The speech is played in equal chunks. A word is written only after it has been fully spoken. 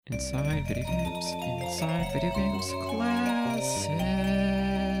Inside Video Games. Inside Video Games Classic.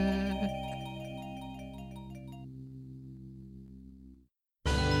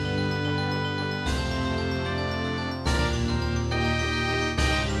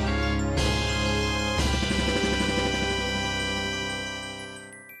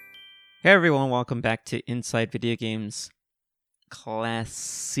 Hey everyone, welcome back to Inside Video Games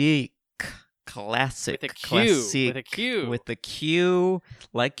Classic. Classic. With a Q. Classic. With a Q. With the Q,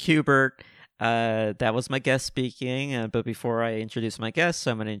 like Qbert. That was my guest speaking. But before I introduce my guest,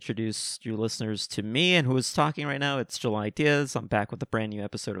 I'm going to introduce you listeners to me and who is talking right now. It's July Diaz. I'm back with a brand new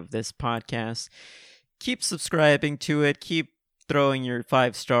episode of this podcast. Keep subscribing to it. Keep throwing your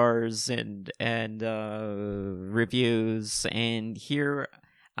 5 stars and reviews. And here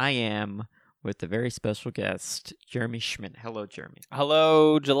I am with a very special guest, Jeremy Schmidt. Hello, Jeremy.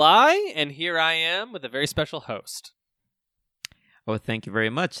 Hello, July, and here I am with a very special host. Oh, thank you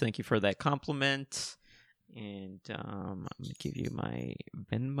very much. Thank you for that compliment. And I'm going to give you my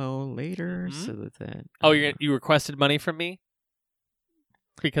Venmo later. So that You requested money from me?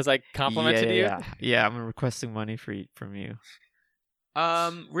 Because I complimented you? Yeah, I'm requesting money from you.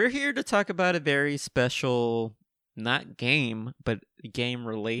 We're here to talk about a very special, not game, but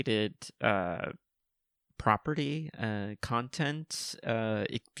game-related property, content,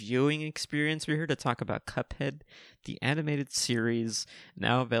 viewing experience. We're here to talk about Cuphead, the animated series,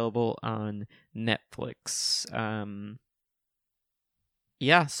 now available on Netflix.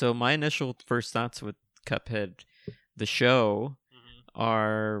 So my initial first thoughts with Cuphead, the show,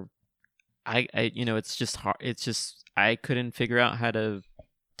 are, it's just hard. It's just, I couldn't figure out how to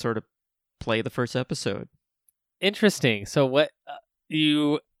sort of play the first episode. Interesting. So what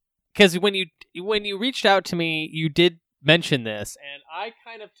because when you reached out to me, you did mention this, and I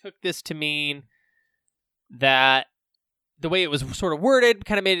kind of took this to mean that the way it was sort of worded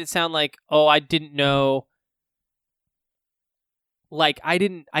kind of made it sound like, oh, I didn't know, like I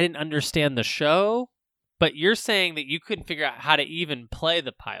didn't understand the show, but you're saying that you couldn't figure out how to even play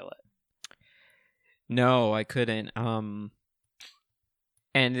the pilot. No, I couldn't. And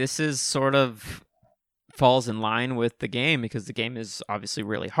this is sort of falls in line with the game because the game is obviously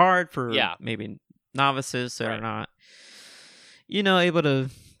really hard for maybe novices that are not, able to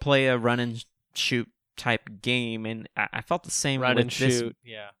play a run and shoot type game. And I felt the same run with and this, shoot.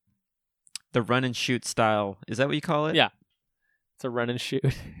 Yeah, the run and shoot style. Is that what you call it? Yeah, it's a run and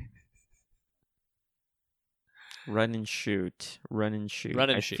shoot. Run and shoot. Run and shoot. Run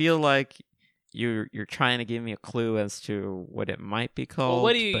and I shoot. feel like you're trying to give me a clue as to what it might be called. Well,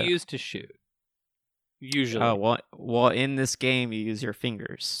 what do you use to shoot? Usually. Oh, well, in this game, you use your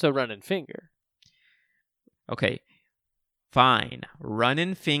fingers. So run and finger. Okay. Fine. Run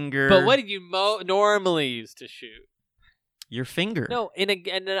and finger. But what do you normally use to shoot? Your finger. No,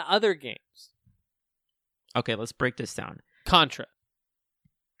 in other games. Okay, let's break this down. Contra.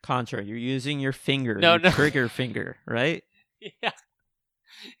 You're using your finger. No. Trigger finger, right? Yeah.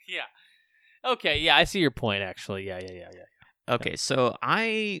 Okay, yeah, I see your point, actually. Yeah. Okay, so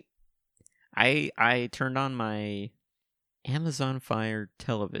I turned on my Amazon Fire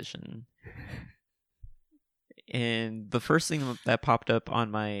television, and the first thing that popped up on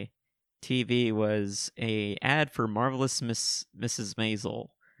my TV was a ad for Marvelous Mrs. Maisel,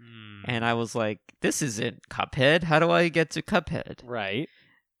 and I was like, "This isn't Cuphead. How do I get to Cuphead?" Right.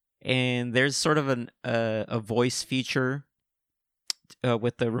 And there's sort of a voice feature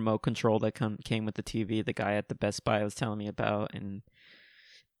with the remote control that came with the TV. The guy at the Best Buy was telling me about, and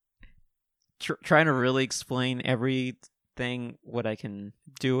trying to really explain everything, what I can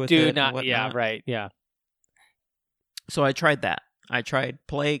do with it. Right, yeah. So I tried that. I tried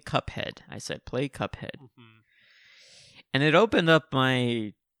play Cuphead. I said play Cuphead. Mm-hmm. And it opened up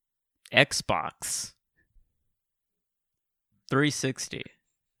my Xbox 360.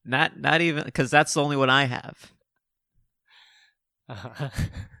 Not even, because that's the only one I have.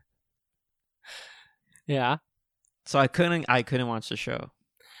 Yeah. So I couldn't watch the show.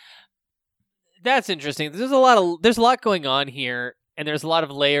 That's interesting. There's a lot going on here, and there's a lot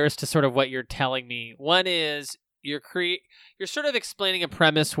of layers to sort of what you're telling me. One is you're sort of explaining a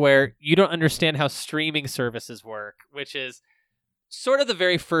premise where you don't understand how streaming services work, which is sort of the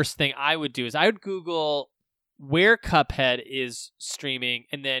very first thing I would do is I would Google where Cuphead is streaming,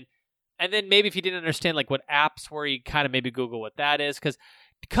 and then maybe if you didn't understand like what apps were, you kind of maybe Google what that is, because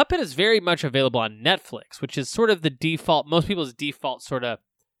Cuphead is very much available on Netflix, which is sort of the default, most people's default sort of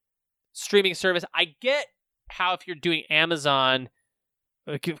streaming service. I get how if you're doing Amazon,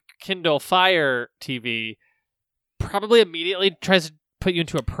 Kindle Fire TV, probably immediately tries to put you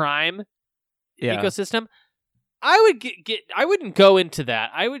into a Prime ecosystem. I would I wouldn't go into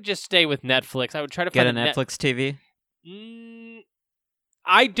that. I would just stay with Netflix. I would try to get find a Netflix TV.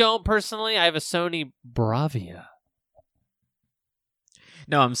 I don't personally. I have a Sony Bravia.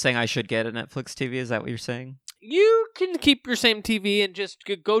 No, I'm saying I should get a Netflix TV. Is that what you're saying? You can keep your same TV and just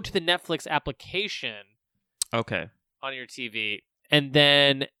go to the Netflix application. Okay. On your TV, and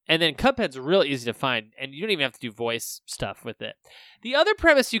then Cuphead's real easy to find, and you don't even have to do voice stuff with it. The other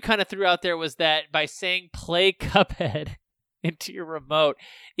premise you kind of threw out there was that by saying "play Cuphead" into your remote,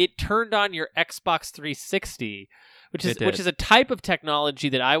 it turned on your Xbox 360, which is a type of technology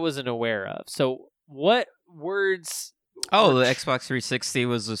that I wasn't aware of. So, what words? Oh, the Xbox 360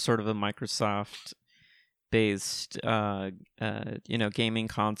 was a sort of a Microsoft based gaming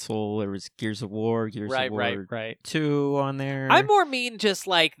console. There was Gears of War, Gears of War 2 on there. I more mean just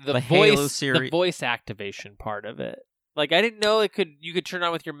like the voice activation part of it. Like I didn't know you could turn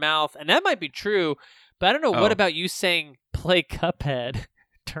on with your mouth, and that might be true, but I don't know. What about you saying "play Cuphead"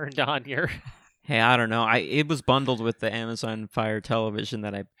 turned on your? Hey, I don't know. It was bundled with the Amazon Fire television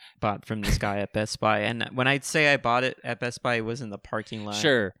that I bought from this guy at Best Buy, and when I'd say I bought it at Best Buy, it was in the parking lot.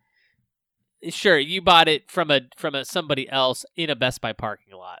 Sure, you bought it from somebody else in a Best Buy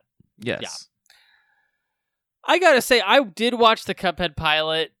parking lot. Yes. Yeah. I gotta say, I did watch the Cuphead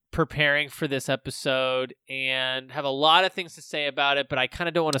pilot preparing for this episode and have a lot of things to say about it, but I kind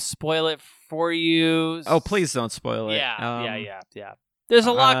of don't want to spoil it for you. Oh, please don't spoil it. Yeah. There's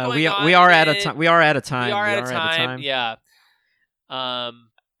a lot going on. We are out of time. We are out of time. Yeah. I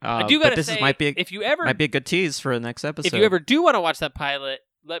do gotta say, if you ever might be a good tease for the next episode. If you ever do want to watch that pilot,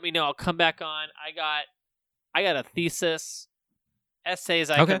 let me know. I'll come back on. I got a thesis, essays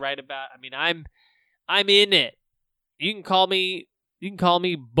I could write about. I mean, I'm in it. You can call me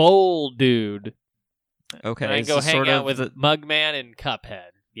Bowl Dude. Okay. And I go hang out with Mugman and Cuphead.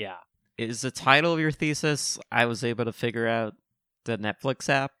 Yeah. Is the title of your thesis? I was able to figure out the Netflix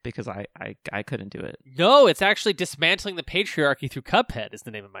app because I couldn't do it. No, it's actually dismantling the patriarchy through Cuphead is the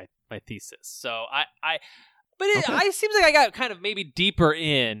name of my thesis. So it seems like I got kind of maybe deeper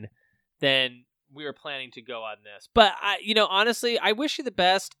in than we were planning to go on this. But honestly, I wish you the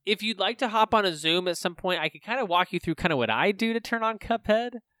best. If you'd like to hop on a Zoom at some point, I could kind of walk you through kind of what I do to turn on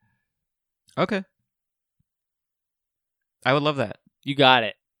Cuphead. Okay. I would love that. You got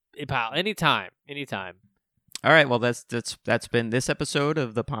it, pal. Anytime. All right. Well, that's been this episode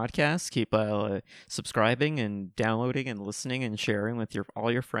of the podcast. Keep subscribing and downloading and listening and sharing with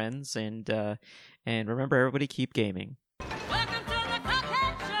all your friends. And remember, everybody keep gaming.